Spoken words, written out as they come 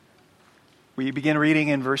We begin reading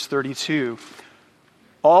in verse 32.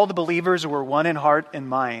 All the believers were one in heart and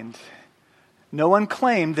mind. No one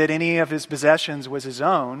claimed that any of his possessions was his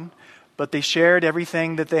own, but they shared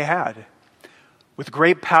everything that they had. With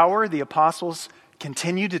great power, the apostles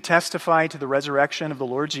continued to testify to the resurrection of the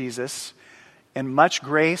Lord Jesus, and much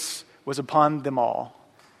grace was upon them all.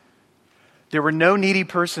 There were no needy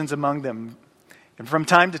persons among them, and from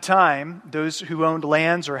time to time, those who owned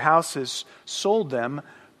lands or houses sold them,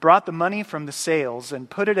 brought the money from the sales, and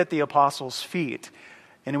put it at the apostles' feet,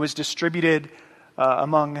 and it was distributed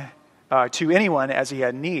to anyone as he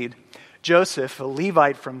had need. Joseph, a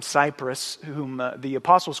Levite from Cyprus, whom the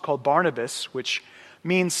apostles called Barnabas, which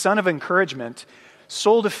means son of encouragement,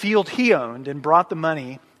 sold a field he owned and brought the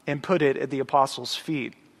money and put it at the apostles'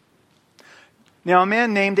 feet. Now a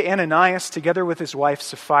man named Ananias, together with his wife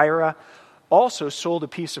Sapphira, also sold a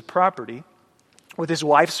piece of property. With his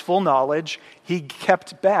wife's full knowledge, he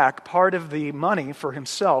kept back part of the money for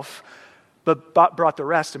himself, but brought the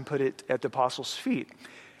rest and put it at the apostles' feet.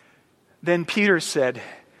 Then Peter said,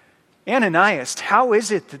 Ananias, how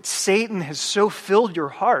is it that Satan has so filled your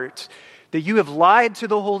heart that you have lied to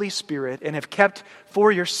the Holy Spirit and have kept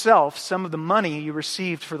for yourself some of the money you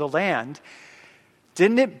received for the land?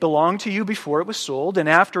 Didn't it belong to you before it was sold? And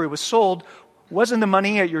after it was sold, wasn't the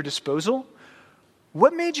money at your disposal?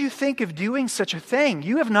 What made you think of doing such a thing?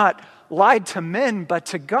 You have not lied to men, but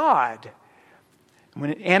to God.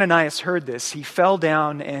 When Ananias heard this, he fell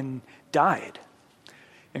down and died.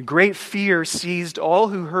 And great fear seized all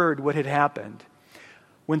who heard what had happened.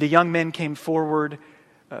 When the young men came forward,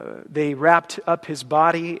 they wrapped up his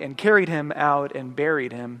body and carried him out and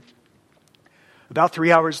buried him. About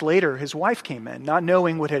 3 hours later, his wife came in, not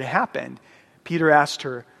knowing what had happened. Peter asked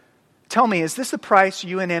her, "Tell me, is this the price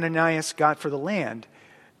you and Ananias got for the land?"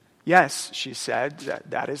 "Yes," she said,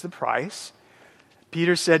 that is the price.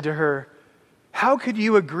 Peter said to her, "How could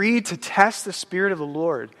you agree to test the Spirit of the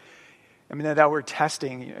Lord?" I mean, that word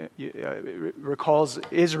testing recalls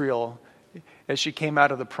Israel as she came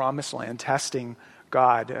out of the promised land, testing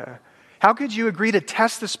God. How could you agree to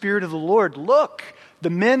test the Spirit of the Lord? Look,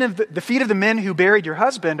 the feet of the men who buried your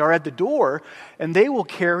husband are at the door, and they will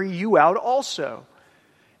carry you out also.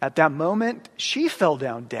 At that moment, she fell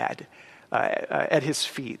down dead at his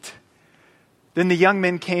feet. Then the young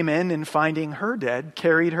men came in, and finding her dead,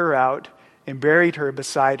 carried her out and buried her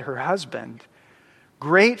beside her husband.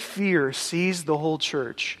 Great fear seized the whole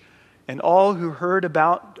church and all who heard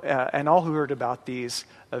about these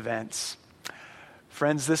events.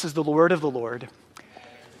 Friends, this is the word of the Lord.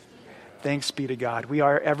 Thanks be to God. We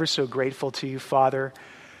are ever so grateful to you, Father,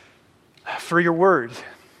 for your word.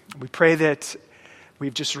 We pray that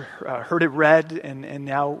we've just heard it read, and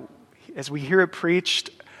now as we hear it preached,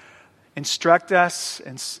 instruct us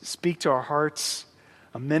and speak to our hearts,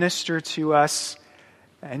 minister to us,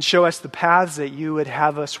 and show us the paths that you would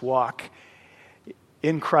have us walk.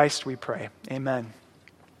 In Christ we pray. Amen.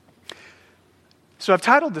 So I've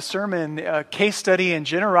titled the sermon, Case Study in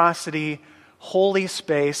Generosity, Holy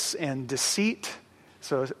Space, and Deceit.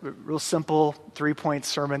 So a real simple 3-point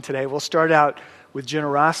sermon today. We'll start out with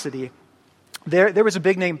generosity. There was a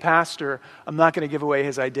big-name pastor, I'm not going to give away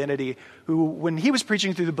his identity, who, when he was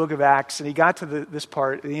preaching through the book of Acts, and he got to this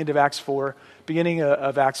part, the end of Acts 4, beginning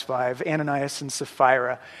of Acts 5, Ananias and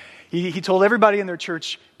Sapphira, he told everybody in their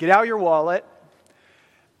church, get out your wallet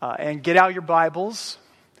and get out your Bibles.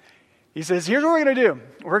 He says, here's what we're going to do.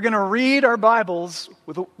 We're going to read our Bibles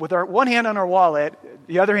with our one hand on our wallet,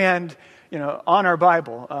 the other hand, on our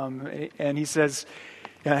Bible. And he says,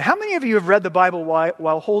 how many of you have read the Bible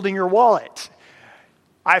while holding your wallet?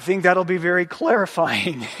 I think that'll be very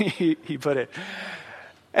clarifying, he put it.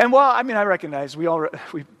 And I recognize, we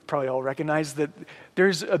probably all recognize that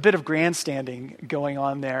there's a bit of grandstanding going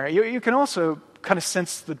on there. You can also kind of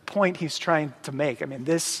sense the point he's trying to make. I mean,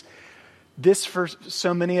 this for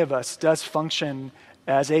so many of us does function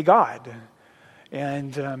as a God.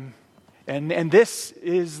 And this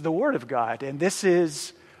is the Word of God. And this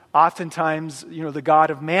is oftentimes, the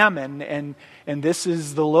God of Mammon, and this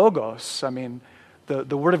is the Logos. I mean,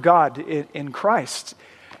 the Word of God in Christ.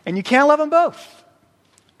 And you can't love them both.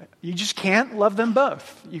 You just can't love them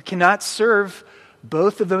both. You cannot serve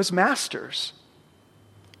both of those masters.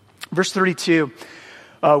 Verse 32,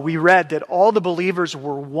 we read that all the believers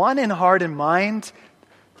were one in heart and mind.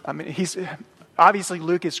 I mean, obviously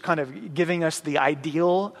Luke is kind of giving us the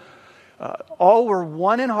ideal. All were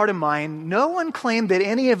one in heart and mind. No one claimed that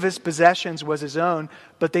any of his possessions was his own,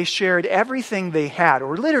 but they shared everything they had,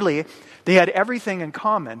 or literally, they had everything in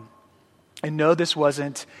common. And no, this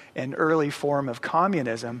wasn't an early form of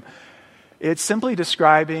communism. It's simply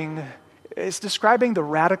describing is describing the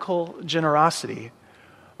radical generosity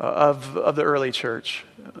of the early church,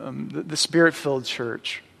 the Spirit-filled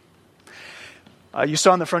church. You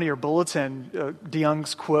saw on the front of your bulletin,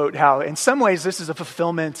 DeYoung's quote, how in some ways this is a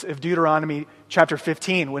fulfillment of Deuteronomy chapter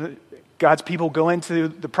 15, when God's people go into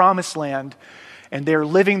the promised land and they're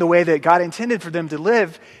living the way that God intended for them to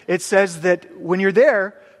live. It says that when you're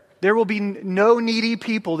there will be no needy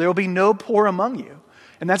people, there will be no poor among you.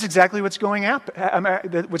 And that's exactly what's going on,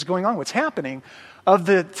 what's happening. Of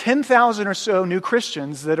the 10,000 or so new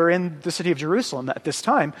Christians that are in the city of Jerusalem at this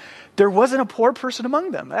time, there wasn't a poor person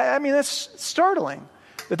among them. I mean, that's startling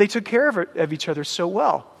that they took care of each other so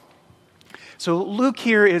well. So Luke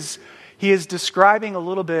here is describing a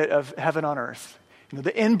little bit of heaven on earth,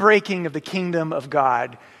 the inbreaking of the kingdom of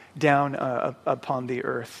God down upon the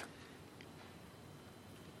earth.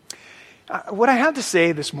 What I have to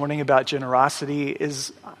say this morning about generosity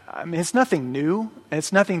is, it's nothing new, and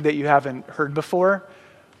it's nothing that you haven't heard before,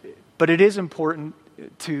 but it is important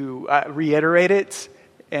to reiterate it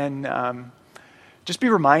and just be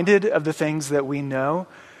reminded of the things that we know.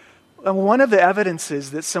 And one of the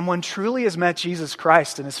evidences that someone truly has met Jesus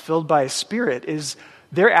Christ and is filled by His Spirit is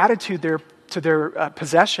their attitude to their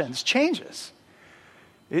possessions changes.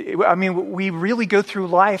 We really go through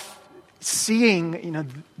life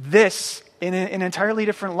seeing, this in an entirely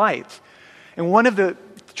different light. And one of the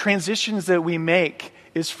transitions that we make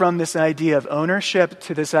is from this idea of ownership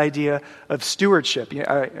to this idea of stewardship. You've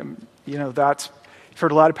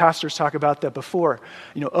heard a lot of pastors talk about that before.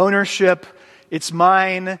 Ownership, it's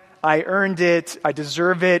mine, I earned it, I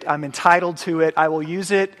deserve it, I'm entitled to it, I will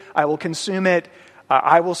use it, I will consume it,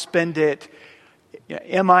 I will spend it,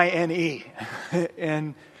 M-I-N-E.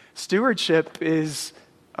 And stewardship is,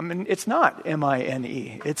 it's not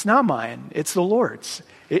M-I-N-E. It's not mine. It's the Lord's.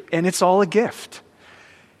 And it's all a gift.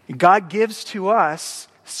 God gives to us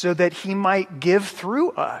so that He might give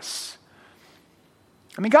through us.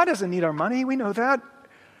 God doesn't need our money. We know that.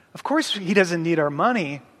 Of course, He doesn't need our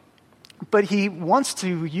money, but He wants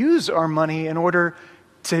to use our money in order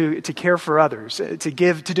to care for others, to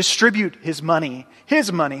distribute His money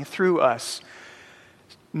through us.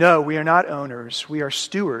 No, we are not owners. We are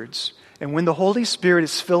stewards. And when the Holy Spirit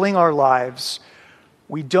is filling our lives,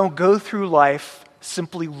 we don't go through life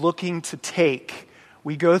simply looking to take.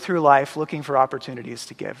 We go through life looking for opportunities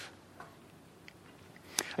to give.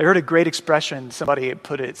 I heard a great expression, somebody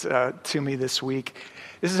put it to me this week.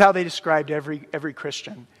 This is how they described every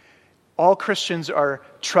Christian. All Christians are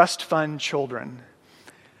trust fund children.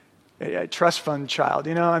 A trust fund child.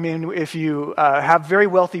 If you have very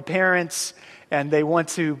wealthy parents and they want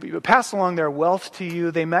to pass along their wealth to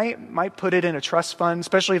you, they might put it in a trust fund,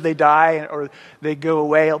 especially if they die or they go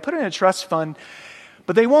away. They'll put it in a trust fund,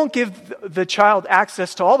 but they won't give the child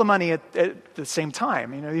access to all the money at the same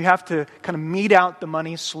time. You have to kind of mete out the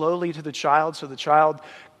money slowly to the child so the child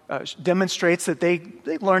demonstrates that they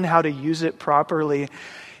learn how to use it properly.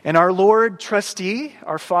 And our Lord trustee,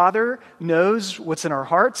 our Father, knows what's in our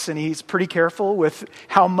hearts, and He's pretty careful with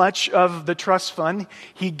how much of the trust fund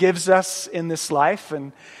He gives us in this life,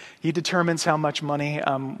 and He determines how much money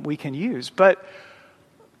we can use. But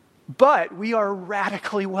we are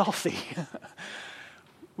radically wealthy.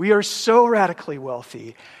 We are so radically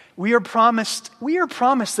wealthy. We are promised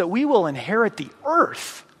that we will inherit the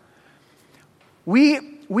earth. We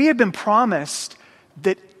have been promised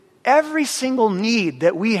that every single need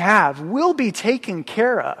that we have will be taken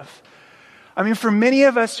care of. For many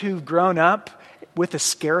of us who've grown up with a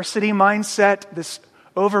scarcity mindset, this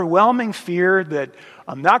overwhelming fear that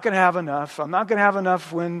I'm not going to have enough. I'm not going to have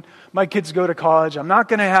enough when my kids go to college. I'm not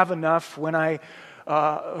going to have enough when I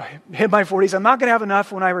hit my 40s. I'm not going to have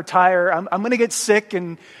enough when I retire. I'm going to get sick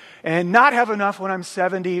and not have enough when I'm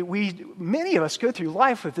 70. Many of us go through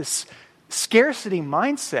life with this scarcity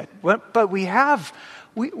mindset, but we have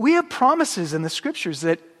promises in the Scriptures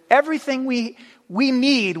that everything we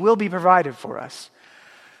need will be provided for us.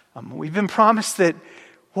 We've been promised that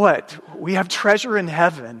we have treasure in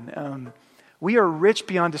heaven. We are rich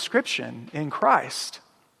beyond description in Christ.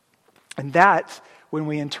 And that, when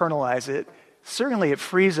we internalize it, certainly it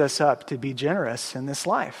frees us up to be generous in this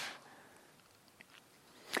life.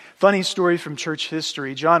 Funny story from church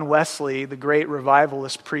history. John Wesley, the great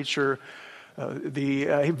revivalist preacher,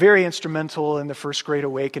 very instrumental in the First Great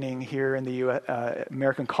Awakening here in the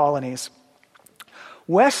American colonies.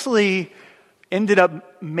 Wesley ended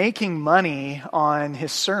up making money on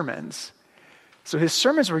his sermons. So his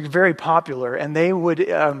sermons were very popular, and they would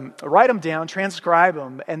write them down, transcribe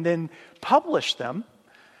them, and then publish them.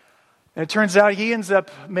 And it turns out he ends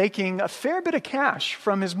up making a fair bit of cash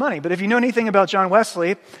from his money. But if you know anything about John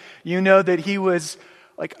Wesley, you know that he was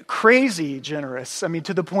like crazy generous. I mean,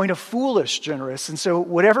 to the point of foolish generous. And so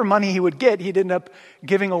whatever money he would get, he'd end up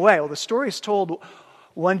giving away. Well, the story is told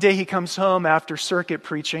one day he comes home after circuit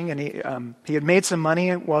preaching, and he had made some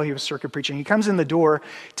money while he was circuit preaching. He comes in the door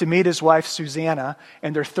to meet his wife, Susanna,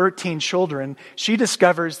 and their 13 children. She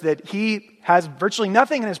discovers that he has virtually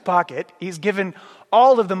nothing in his pocket. He's given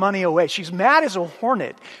all of the money away. She's mad as a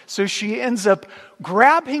hornet. So she ends up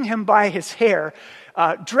grabbing him by his hair,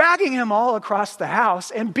 dragging him all across the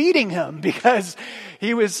house and beating him because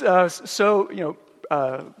he was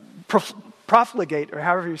profligate, or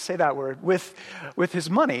however you say that word, with his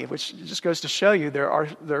money, which just goes to show you there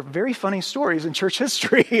are very funny stories in church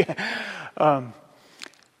history. I'm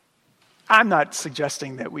not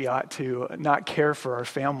suggesting that we ought to not care for our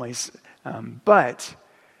families, but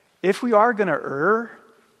if we are going to err,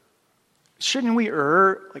 shouldn't we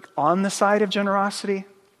err like on the side of generosity?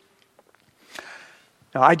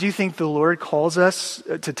 Now, I do think the Lord calls us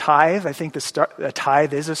to tithe. I think a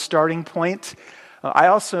tithe is a starting point. I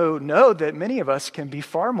also know that many of us can be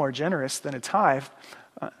far more generous than a tithe.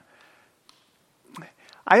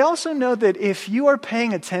 I also know that if you are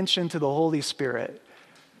paying attention to the Holy Spirit,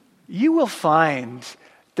 you will find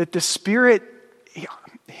that the Spirit,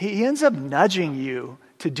 he ends up nudging you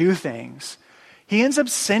to do things. He ends up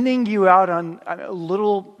sending you out on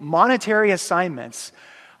little monetary assignments.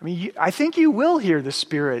 I mean, I think you will hear the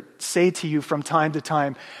Spirit say to you from time to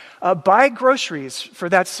time, buy groceries for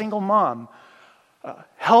that single mom.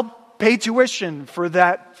 Help pay tuition for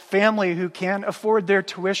that family who can't afford their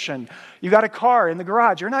tuition. You got a car in the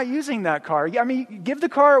garage. You're not using that car. I mean, give the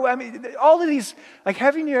car. I mean, all of these, like,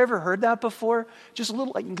 haven't you ever heard that before? Just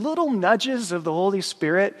little nudges of the Holy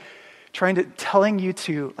Spirit telling you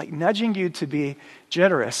to, like, nudging you to be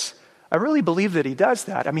generous. I really believe that he does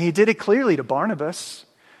that. I mean, he did it clearly to Barnabas.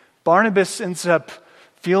 Barnabas ends up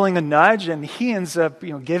feeling a nudge, and he ends up,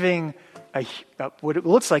 giving what it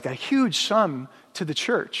looks like a huge sum to the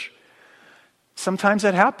church. Sometimes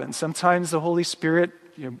that happens. Sometimes the Holy Spirit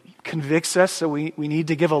convicts us that we need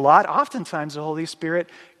to give a lot. Oftentimes the Holy Spirit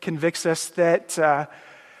convicts us that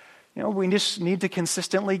we just need to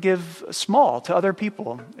consistently give small to other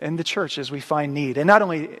people in the church as we find need. And not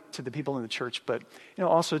only to the people in the church, but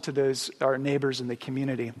also to our neighbors in the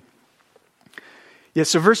community. Yeah,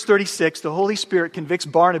 so verse 36, the Holy Spirit convicts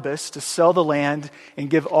Barnabas to sell the land and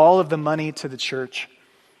give all of the money to the church.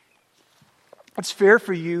 It's fair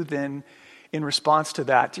for you then, in response to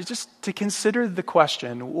that, to consider the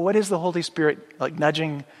question, what is the Holy Spirit like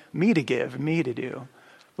nudging me to give, me to do?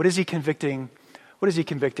 What is he convicting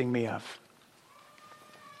me of?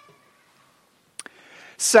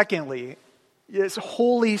 Secondly, is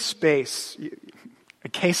holy space. A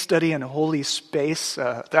case study in holy space.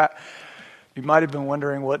 That you might have been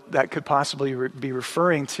wondering what that could possibly be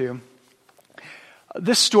referring to.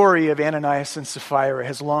 This story of Ananias and Sapphira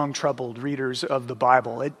has long troubled readers of the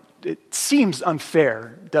Bible. It seems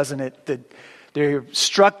unfair, doesn't it, that they're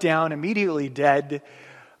struck down, immediately dead.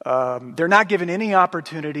 They're not given any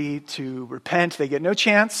opportunity to repent. They get no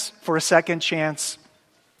chance for a second chance.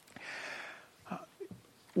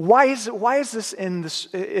 Why is this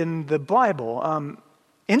in the Bible?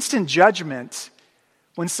 Instant judgment,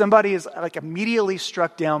 when somebody is like immediately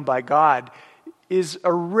struck down by God, is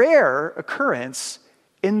a rare occurrence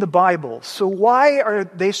in the Bible. So why are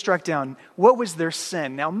they struck down? What was their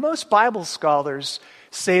sin? Now, most Bible scholars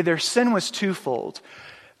say their sin was twofold.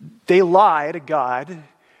 They lie to God,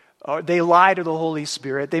 or they lie to the Holy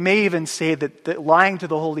Spirit. They may even say that lying to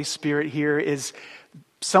the Holy Spirit here is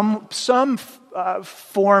some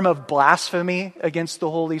form of blasphemy against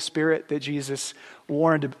the Holy Spirit that Jesus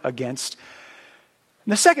warned against.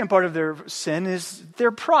 And the second part of their sin is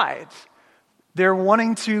their pride. They're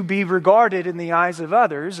wanting to be regarded in the eyes of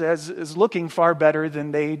others as looking far better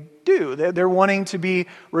than they do. They're wanting to be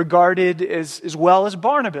regarded as well as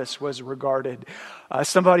Barnabas was regarded.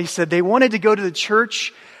 Somebody said they wanted to go to the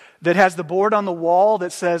church that has the board on the wall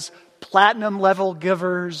that says platinum level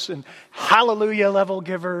givers and hallelujah level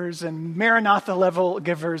givers and Maranatha level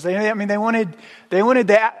givers. They wanted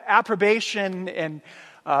the approbation and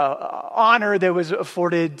honor that was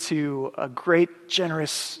afforded to a great,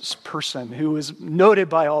 generous person who was noted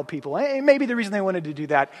by all people. And maybe the reason they wanted to do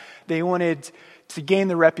that, they wanted to gain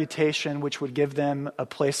the reputation which would give them a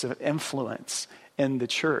place of influence in the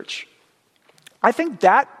church. I think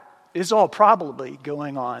that is all probably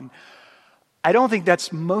going on. I don't think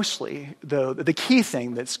that's mostly, though, the key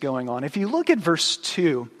thing that's going on. If you look at verse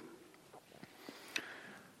 2,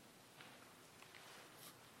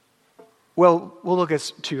 well, we'll look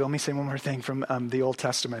at 2. Let me say one more thing from the Old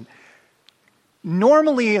Testament.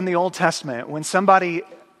 Normally in the Old Testament, when somebody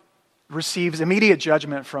receives immediate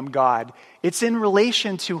judgment from God, it's in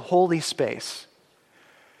relation to holy space.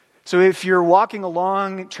 So if you're walking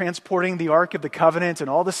along transporting the Ark of the Covenant and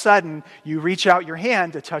all of a sudden you reach out your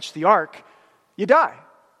hand to touch the Ark, you die.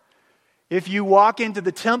 If you walk into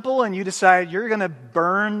the temple and you decide you're going to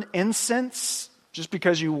burn incense just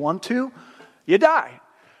because you want to, you die.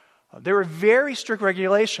 There were very strict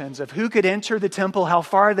regulations of who could enter the temple, how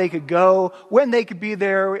far they could go, when they could be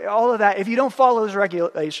there, all of that. If you don't follow those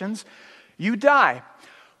regulations, you die.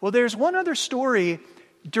 Well, there's one other story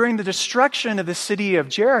during the destruction of the city of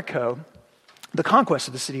Jericho, the conquest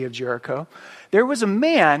of the city of Jericho. There was a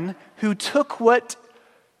man who took what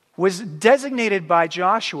was designated by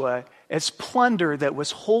Joshua as plunder that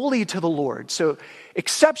was holy to the Lord. So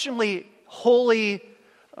exceptionally holy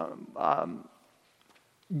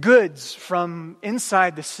goods from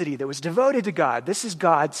inside the city that was devoted to God. This is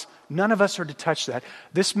God's. None of us are to touch that.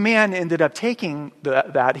 This man ended up taking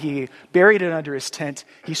that. He buried it under his tent.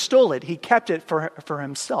 He stole it. He kept it for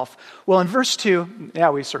himself. Well, in verse 2,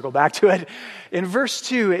 we circle back to it. In verse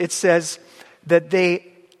 2, it says that they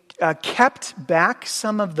kept back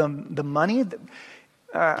some of the money.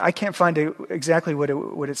 I can't find exactly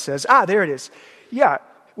what it says. There it is. Yeah.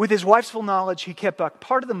 With his wife's full knowledge, he kept back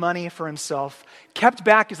part of the money for himself. Kept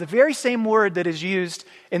back is the very same word that is used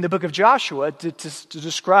in the book of Joshua to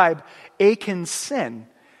describe Achan's sin.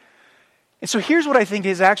 And so here's what I think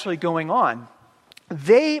is actually going on.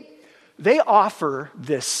 They offer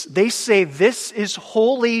this. They say, "This is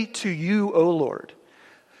holy to you, O Lord."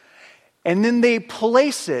 And then they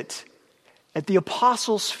place it at the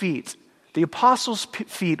apostles' feet. The apostles'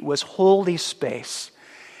 feet was holy space.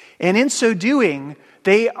 And in so doing,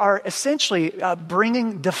 they are essentially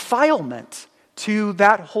bringing defilement to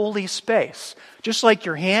that holy space. Just like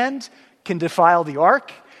your hand can defile the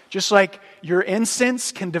ark, just like your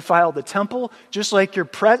incense can defile the temple, just like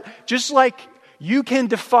you can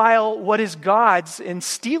defile what is God's in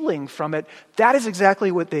stealing from it. That is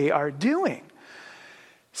exactly what they are doing.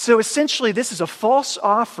 So essentially, this is a false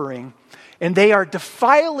offering, and they are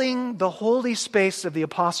defiling the holy space of the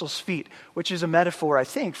apostles' feet, which is a metaphor, I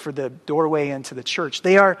think, for the doorway into the church.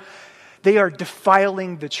 They are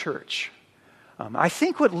defiling the church. I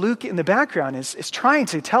think what Luke in the background is trying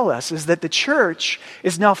to tell us is that the church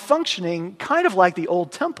is now functioning kind of like the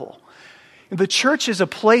old temple. The church is a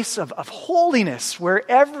place of holiness where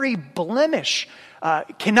every blemish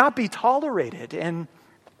cannot be tolerated. And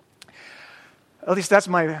at least that's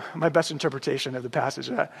my best interpretation of the passage.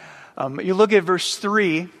 You look at verse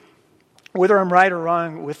 3, whether I'm right or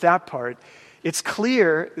wrong with that part, it's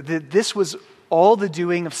clear that this was all the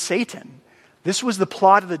doing of Satan. This was the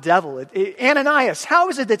plot of the devil. Ananias, how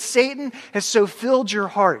is it that Satan has so filled your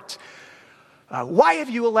heart? Why have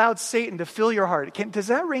you allowed Satan to fill your heart? Does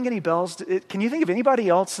that ring any bells? Can you think of anybody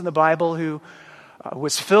else in the Bible who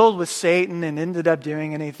was filled with Satan and ended up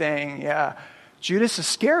doing anything? Yeah. Judas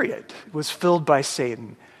Iscariot was filled by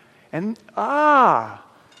Satan. And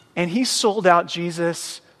he sold out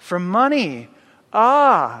Jesus for money.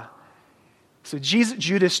 So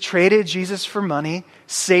Judas traded Jesus for money.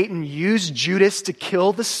 Satan used Judas to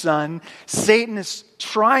kill the Son. Satan is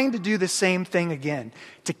trying to do the same thing again,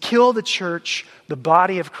 to kill the church, the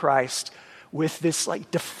body of Christ, with this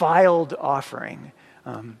defiled offering.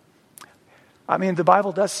 The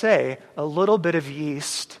Bible does say a little bit of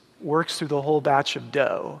yeast works through the whole batch of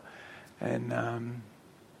dough. And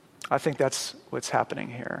I think that's what's happening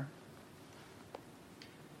here.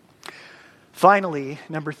 Finally,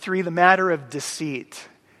 number 3, the matter of deceit.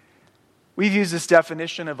 We've used this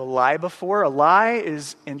definition of a lie before. A lie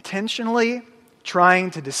is intentionally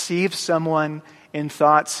trying to deceive someone in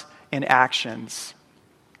thoughts and actions.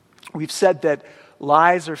 We've said that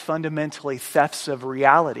lies are fundamentally thefts of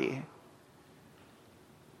reality.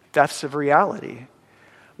 Thefts of reality.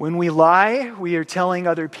 When we lie, we are telling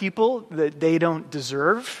other people that they don't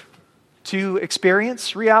deserve to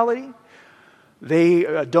experience reality.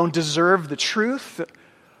 They don't deserve the truth.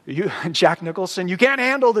 Jack Nicholson, you can't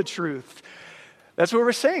handle the truth. That's what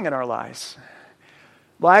we're saying in our lies.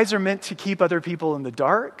 Lies are meant to keep other people in the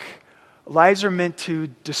dark. Lies are meant to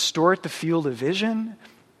distort the field of vision.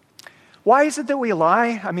 Why is it that we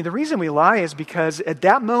lie? The reason we lie is because at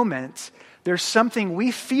that moment, there's something we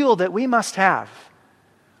feel that we must have.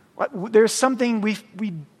 There's something we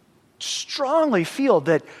strongly feel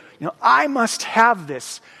that, I must have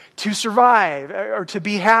this to survive or to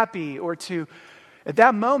be happy or to, at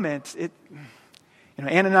that moment,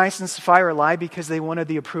 Ananias and Sapphira lie because they wanted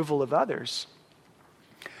the approval of others.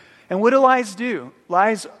 And what do lies do?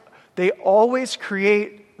 Lies, they always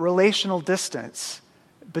create relational distance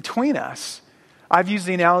between us. I've used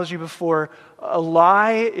the analogy before. A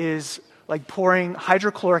lie is like pouring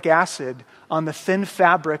hydrochloric acid on the thin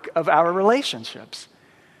fabric of our relationships.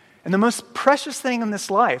 And the most precious thing in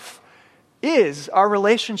this life is our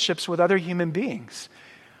relationships with other human beings.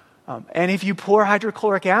 And if you pour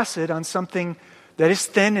hydrochloric acid on something that is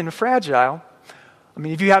thin and fragile, I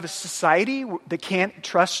mean, if you have a society that can't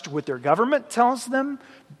trust what their government tells them,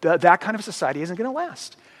 that kind of society isn't going to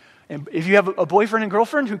last. And if you have a boyfriend and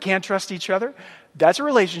girlfriend who can't trust each other, that's a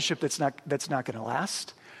relationship that's not going to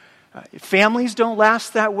last. Families don't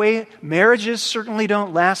last that way. Marriages certainly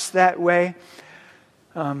don't last that way.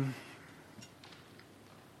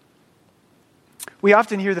 We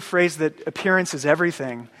often hear the phrase that appearance is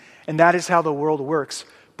everything, and that is how the world works.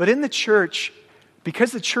 But in the church,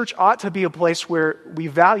 because the church ought to be a place where we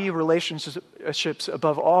value relationships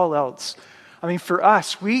above all else, I mean, for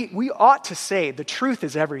us, we ought to say the truth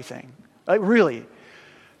is everything. Like, really.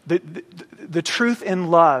 The truth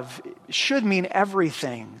in love should mean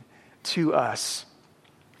everything to us.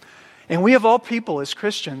 And we of all people as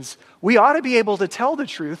Christians, we ought to be able to tell the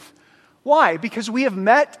truth. Why? Because we have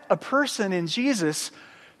met a person in Jesus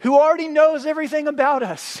who already knows everything about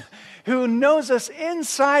us, who knows us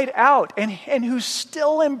inside out, and who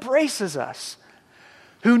still embraces us,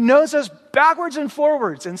 who knows us backwards and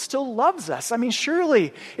forwards and still loves us. I mean,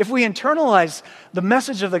 surely, if we internalize the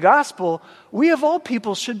message of the gospel, we of all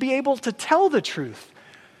people should be able to tell the truth,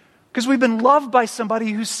 because we've been loved by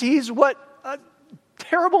somebody who sees what a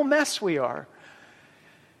terrible mess we are.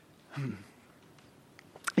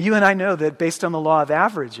 You and I know that based on the law of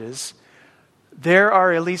averages, there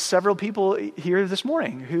are at least several people here this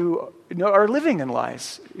morning who are living in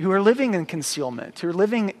lies, who are living in concealment, who are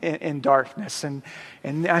living in darkness. And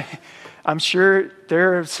I'm sure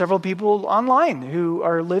there are several people online who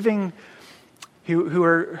are living, who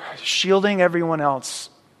are shielding everyone else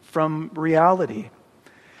from reality.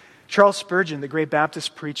 Charles Spurgeon, the great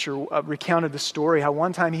Baptist preacher, recounted the story how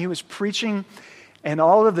one time he was preaching and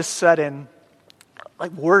all of a sudden,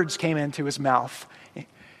 like words came into his mouth.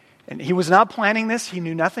 And he was not planning this. He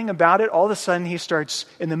knew nothing about it. All of a sudden, he starts,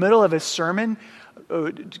 in the middle of his sermon,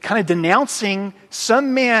 kind of denouncing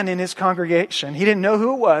some man in his congregation. He didn't know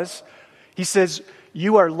who it was. He says,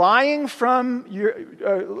 you are lying from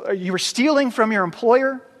you are stealing from your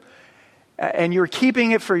employer, and you're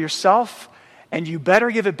keeping it for yourself, and you better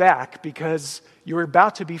give it back because you're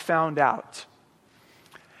about to be found out.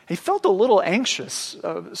 He felt a little anxious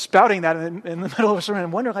spouting that in the middle of a sermon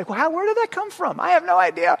and wondering, where did that come from? I have no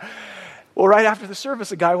idea. Well, right after the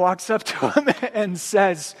service, a guy walks up to him and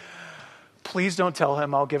says, please don't tell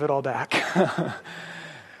him, I'll give it all back.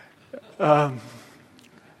 And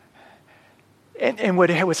what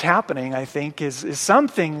was happening, I think, is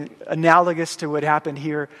something analogous to what happened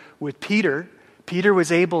here with Peter. Peter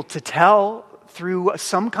was able to tell through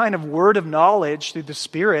some kind of word of knowledge through the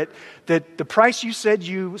Spirit that the price you said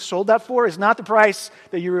you sold that for is not the price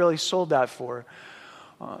that you really sold that for.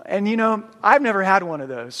 And you know, I've never had one of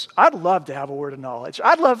those. I'd love to have a word of knowledge.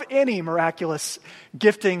 I'd love any miraculous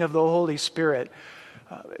gifting of the Holy Spirit.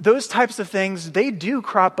 Those types of things, they do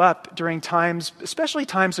crop up during times, especially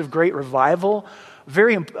times of great revival,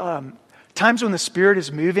 times when the Spirit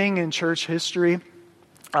is moving in church history.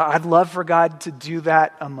 I'd love for God to do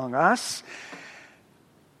that among us.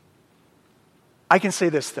 I can say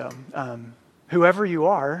this, though. Whoever you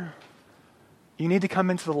are, you need to come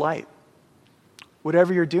into the light.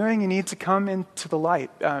 Whatever you're doing, you need to come into the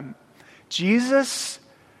light. Jesus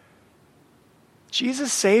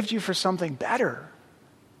saved you for something better.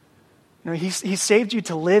 You know, he saved you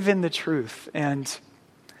to live in the truth, and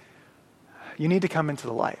you need to come into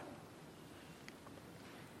the light.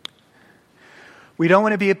 We don't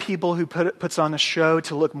want to be a people who puts on a show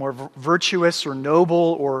to look more virtuous or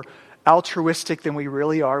noble or altruistic than we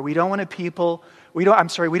really are. We don't want to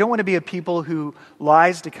be a people who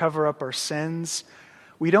lies to cover up our sins.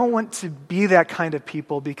 We don't want to be that kind of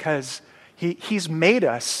people because He's made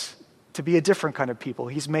us to be a different kind of people.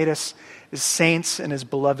 He's made us as saints and as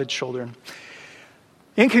beloved children.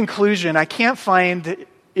 In conclusion, I can't find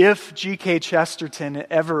if G.K. Chesterton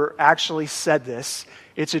ever actually said this.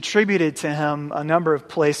 It's attributed to him a number of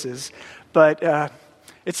places, but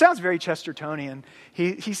it sounds very Chestertonian.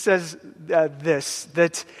 He says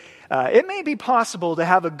that it may be possible to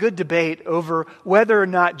have a good debate over whether or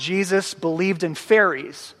not Jesus believed in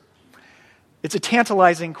fairies. It's a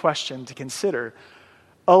tantalizing question to consider.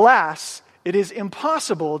 Alas, it is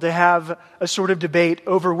impossible to have a sort of debate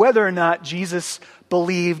over whether or not Jesus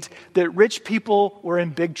believed that rich people were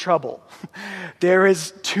in big trouble. There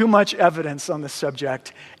is too much evidence on the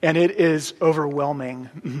subject, and it is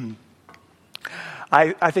overwhelming.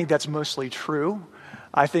 I think that's mostly true.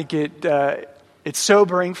 I think it's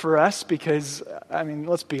sobering for us because, I mean,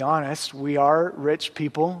 let's be honest, we are rich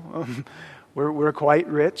people. We're quite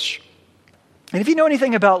rich. And if you know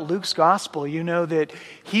anything about Luke's gospel, you know that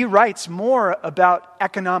he writes more about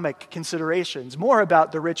economic considerations, more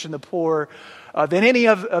about the rich and the poor than any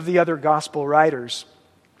of the other gospel writers.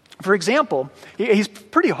 For example, he's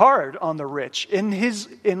pretty hard on the rich.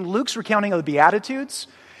 In Luke's recounting of the Beatitudes,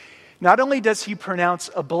 not only does he pronounce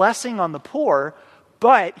a blessing on the poor,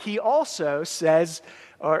 but he also says,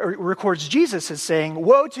 or records Jesus as saying,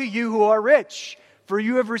 "Woe to you who are rich, for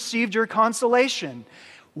you have received your consolation.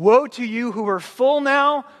 Woe to you who are full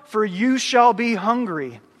now, for you shall be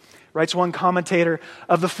hungry." Writes one commentator,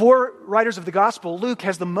 of the four writers of the gospel, Luke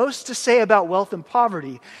has the most to say about wealth and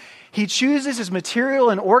poverty. He chooses his material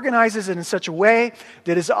and organizes it in such a way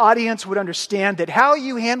that his audience would understand that how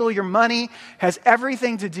you handle your money has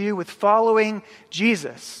everything to do with following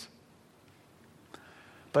Jesus.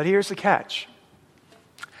 But here's the catch.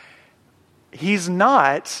 He's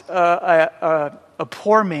not a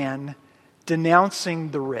poor man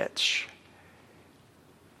denouncing the rich.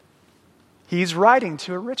 He's writing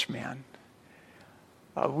to a rich man.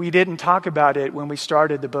 We didn't talk about it when we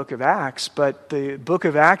started the book of Acts, but the book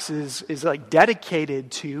of Acts is like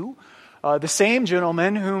dedicated to the same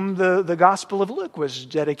gentleman whom the Gospel of Luke was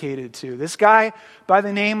dedicated to. This guy by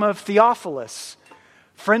the name of Theophilus.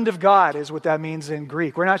 Friend of God is what that means in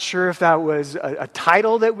Greek. We're not sure if that was a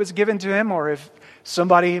title that was given to him or if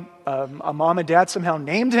somebody, a mom and dad somehow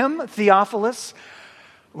named him Theophilus.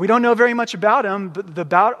 We don't know very much about him, but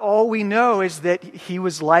about all we know is that he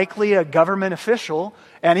was likely a government official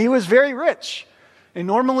and he was very rich. And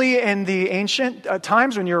normally in the ancient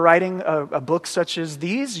times when you're writing a book such as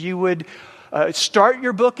these, you would start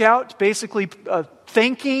your book out basically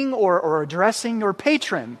thanking or addressing your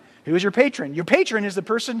patron. Who is your patron? Your patron is the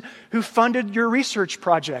person who funded your research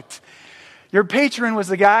project. Your patron was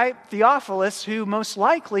the guy, Theophilus, who most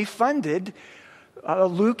likely funded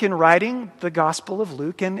Luke in writing the Gospel of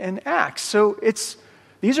Luke and Acts. So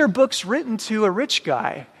these are books written to a rich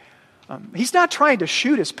guy. He's not trying to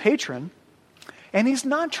shoot his patron, and he's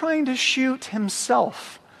not trying to shoot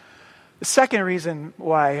himself. The second reason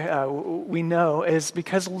why we know is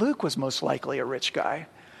because Luke was most likely a rich guy.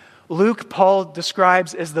 Luke, Paul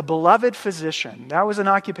describes as the beloved physician. That was an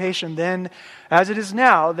occupation then, as it is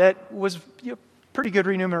now, that was pretty good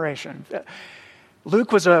remuneration.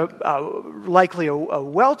 Luke was likely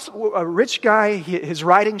a rich guy. His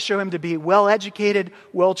writings show him to be well-educated,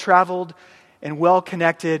 well-traveled, and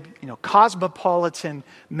well-connected, cosmopolitan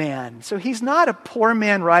man. So he's not a poor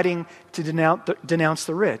man writing to denounce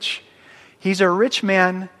the rich. He's a rich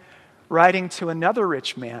man writing to another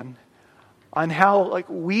rich man on how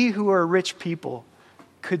we who are rich people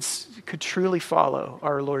could truly follow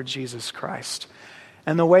our Lord Jesus Christ.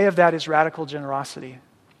 And the way of that is radical generosity.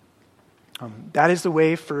 That is the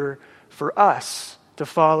way for us to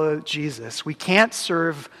follow Jesus. We can't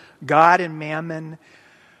serve God and mammon.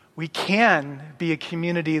 We can be a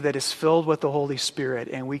community that is filled with the Holy Spirit,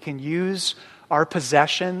 and we can use our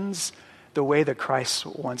possessions the way that Christ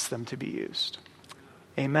wants them to be used.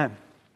 Amen.